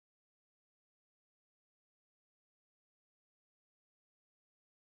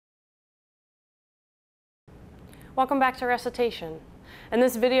Welcome back to recitation. In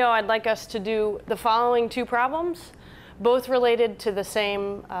this video, I'd like us to do the following two problems, both related to the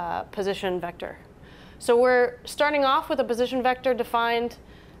same position vector. So we're starting off with a position vector defined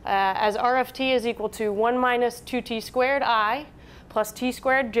as r of t is equal to 1 minus 2t squared I plus t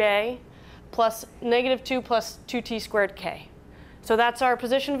squared j plus negative 2 plus 2t squared k. So that's our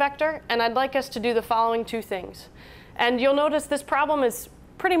position vector, and I'd like us to do the following two things. And you'll notice this problem is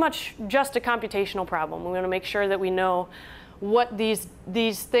pretty much just a computational problem. We want to make sure that we know what these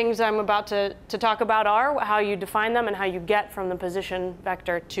things I'm about to talk about are, how you define them, and how you get from the position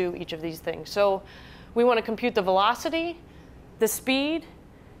vector to each of these things. So we want to compute the velocity, the speed,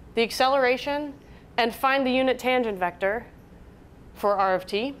 the acceleration, and find the unit tangent vector for r of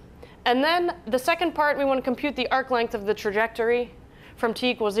t. And then the second part, we want to compute the arc length of the trajectory from t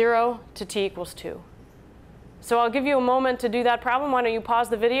equals 0 to t equals 2. So I'll give you a moment to do that problem. Why don't you pause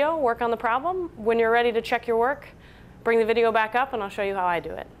the video, work on the problem. When you're ready to check your work, bring the video back up, and I'll show you how I do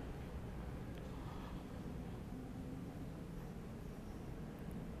it.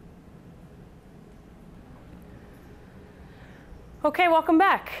 OK, welcome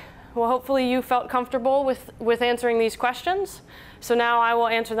back. Well, hopefully you felt comfortable with answering these questions. So now I will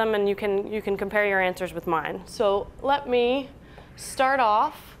answer them, and you can compare your answers with mine. So let me start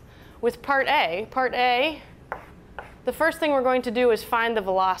off with part A. Part A, the first thing we're going to do is find the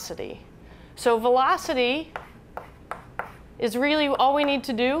velocity. So velocity is really all we need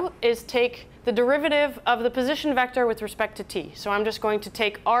to do is take the derivative of the position vector with respect to t. So I'm just going to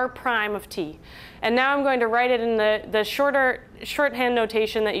take r prime of t. And now I'm going to write it in the shorthand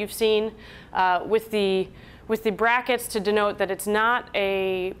notation that you've seen with the brackets to denote that it's not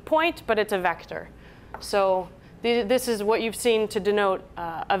a point, but it's a vector. So this is what you've seen to denote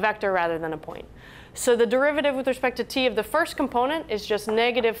a vector rather than a point. So the derivative with respect to t of the first component is just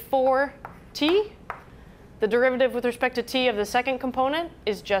negative 4t. The derivative with respect to t of the second component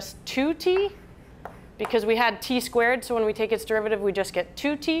is just 2t, because we had t squared. So when we take its derivative, we just get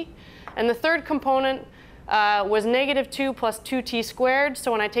 2t. And the third component was negative 2 plus 2t squared.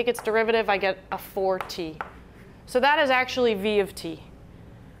 So when I take its derivative, I get a 4t. So that is actually v of t.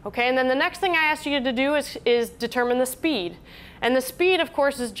 OK, and then the next thing I asked you to do is determine the speed. And the speed, of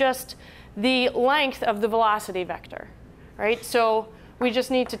course, is just the length of the velocity vector. Right? So we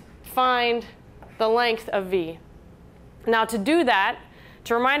just need to find the length of v. Now to do that,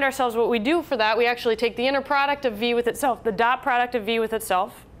 to remind ourselves what we do for that, we actually take the inner product of v with itself, the dot product of v with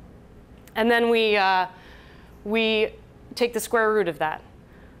itself, and then we take the square root of that.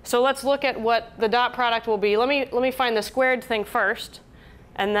 So let's look at what the dot product will be. Let me find the squared thing first,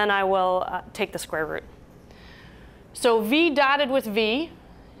 and then I will take the square root. So v dotted with v,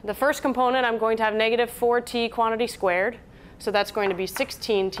 the first component, I'm going to have negative 4t quantity squared. So that's going to be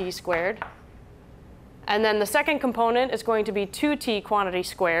 16t squared. And then the second component is going to be 2t quantity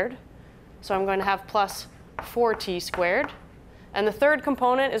squared. So I'm going to have plus 4t squared. And the third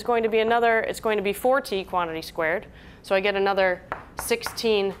component is going to be it's going to be 4t quantity squared. So I get another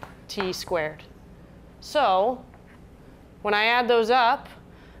 16t squared. So when I add those up,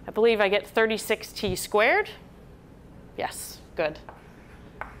 I believe I get 36t squared. Yes, good.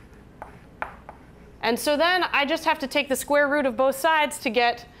 And so then I just have to take the square root of both sides to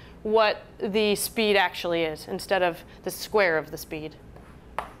get what the speed actually is, instead of the square of the speed.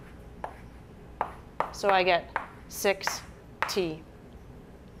 So I get 6t.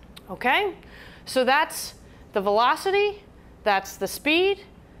 OK? So that's the velocity. That's the speed.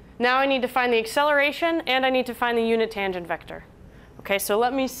 Now I need to find the acceleration, and I need to find the unit tangent vector. OK, so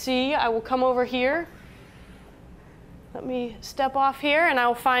let me see. I will come over here. Let me step off here, and I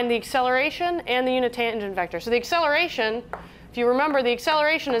will find the acceleration and the unit tangent vector. So the acceleration, if you remember, the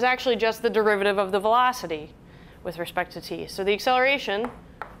acceleration is actually just the derivative of the velocity with respect to t. So the acceleration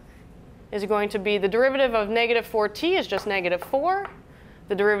is going to be the derivative of negative 4t is just negative 4.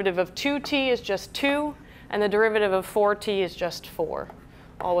 The derivative of 2t is just 2. And the derivative of 4t is just 4,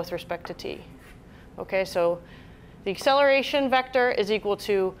 all with respect to t. OK, so the acceleration vector is equal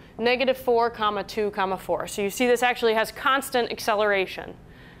to negative 4, 2, 4. So you see this actually has constant acceleration.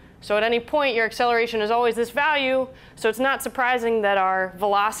 So at any point, your acceleration is always this value. So it's not surprising that our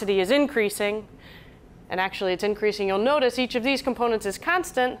velocity is increasing. And actually, it's increasing. You'll notice each of these components is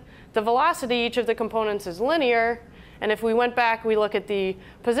constant. The velocity, each of the components is linear. And if we went back, we look at the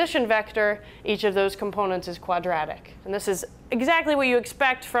position vector, each of those components is quadratic. And this is exactly what you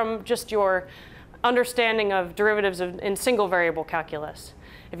expect from just your understanding of derivatives in single variable calculus.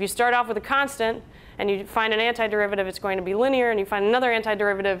 If you start off with a constant and you find an antiderivative, it's going to be linear. And you find another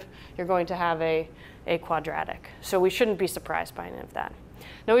antiderivative, you're going to have a quadratic. So we shouldn't be surprised by any of that.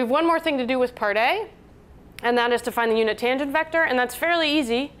 Now we have one more thing to do with part A. and that is to find the unit tangent vector. And that's fairly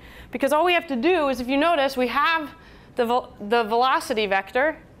easy, because all we have to do is, if you notice, we have the velocity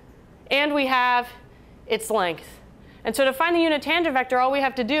vector, and we have its length. And so to find the unit tangent vector, all we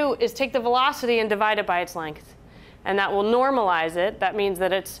have to do is take the velocity and divide it by its length. And that will normalize it. That means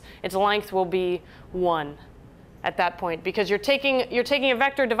that its length will be 1 at that point, because you're taking a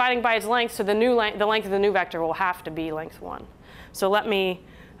vector dividing by its length, so the length of the new vector will have to be length 1. So let me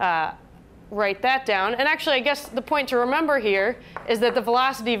write that down. And actually, I guess the point to remember here is that the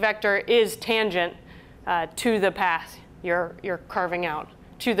velocity vector is tangent to the path you're carving out,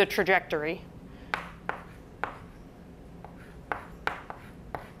 to the trajectory.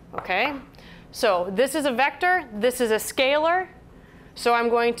 OK? So this is a vector. This is a scalar. So I'm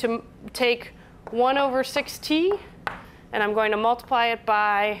going to take 1 over 6t, and I'm going to multiply it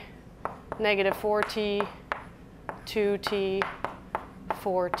by negative 4t, 2t,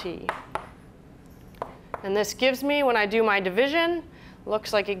 4t. And this gives me, when I do my division,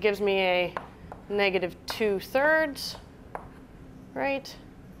 looks like it gives me a negative 2/3, right?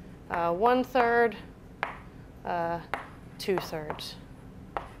 1/3, 2/3.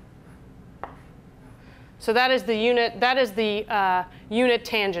 So that is the unit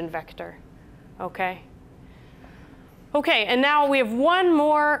tangent vector. OK? OK, and now we have one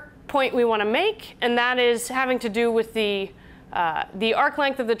more point we want to make, and that is having to do with the arc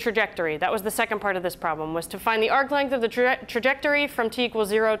length of the trajectory. That was the second part of this problem, was to find the arc length of the trajectory from t equals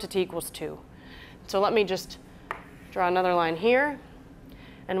 0 to t equals 2. So let me just draw another line here.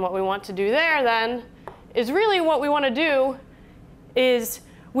 And what we want to do there, then, is really what we want to do is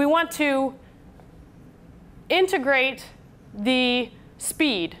we want to integrate the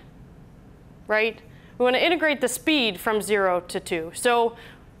speed, right? We want to integrate the speed from 0 to 2. So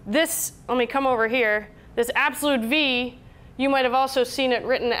this, let me come over here, this absolute v, you might have also seen it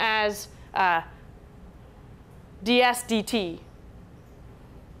written as ds dt,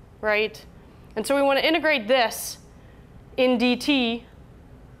 right? And so we want to integrate this in dt,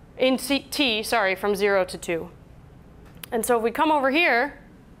 t, sorry, from 0 to 2. And so if we come over here,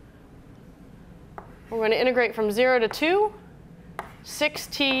 we're going to integrate from 0 to 2,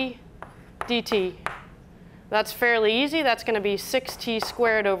 6t dt. That's fairly easy. That's going to be 6t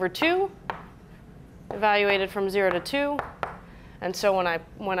squared over 2, evaluated from 0 to 2. And so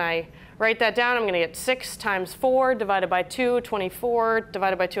when I write that down, I'm going to get 6 times 4 divided by 2, 24.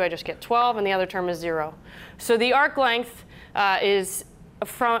 Divided by 2, I just get 12, and the other term is 0. So the arc length of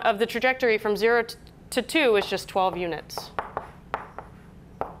the trajectory from 0 to 2 is just 12 units.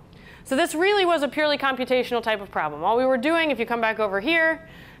 So this really was a purely computational type of problem. All we were doing, if you come back over here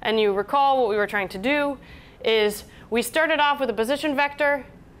and you recall what we were trying to do, is we started off with a position vector.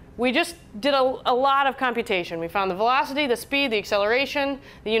 We just did a lot of computation. We found the velocity, the speed, the acceleration,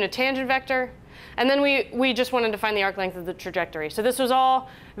 the unit tangent vector. And then we just wanted to find the arc length of the trajectory. So this was all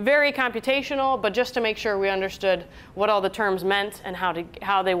very computational, but just to make sure we understood what all the terms meant and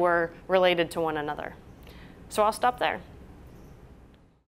how they were related to one another. So I'll stop there.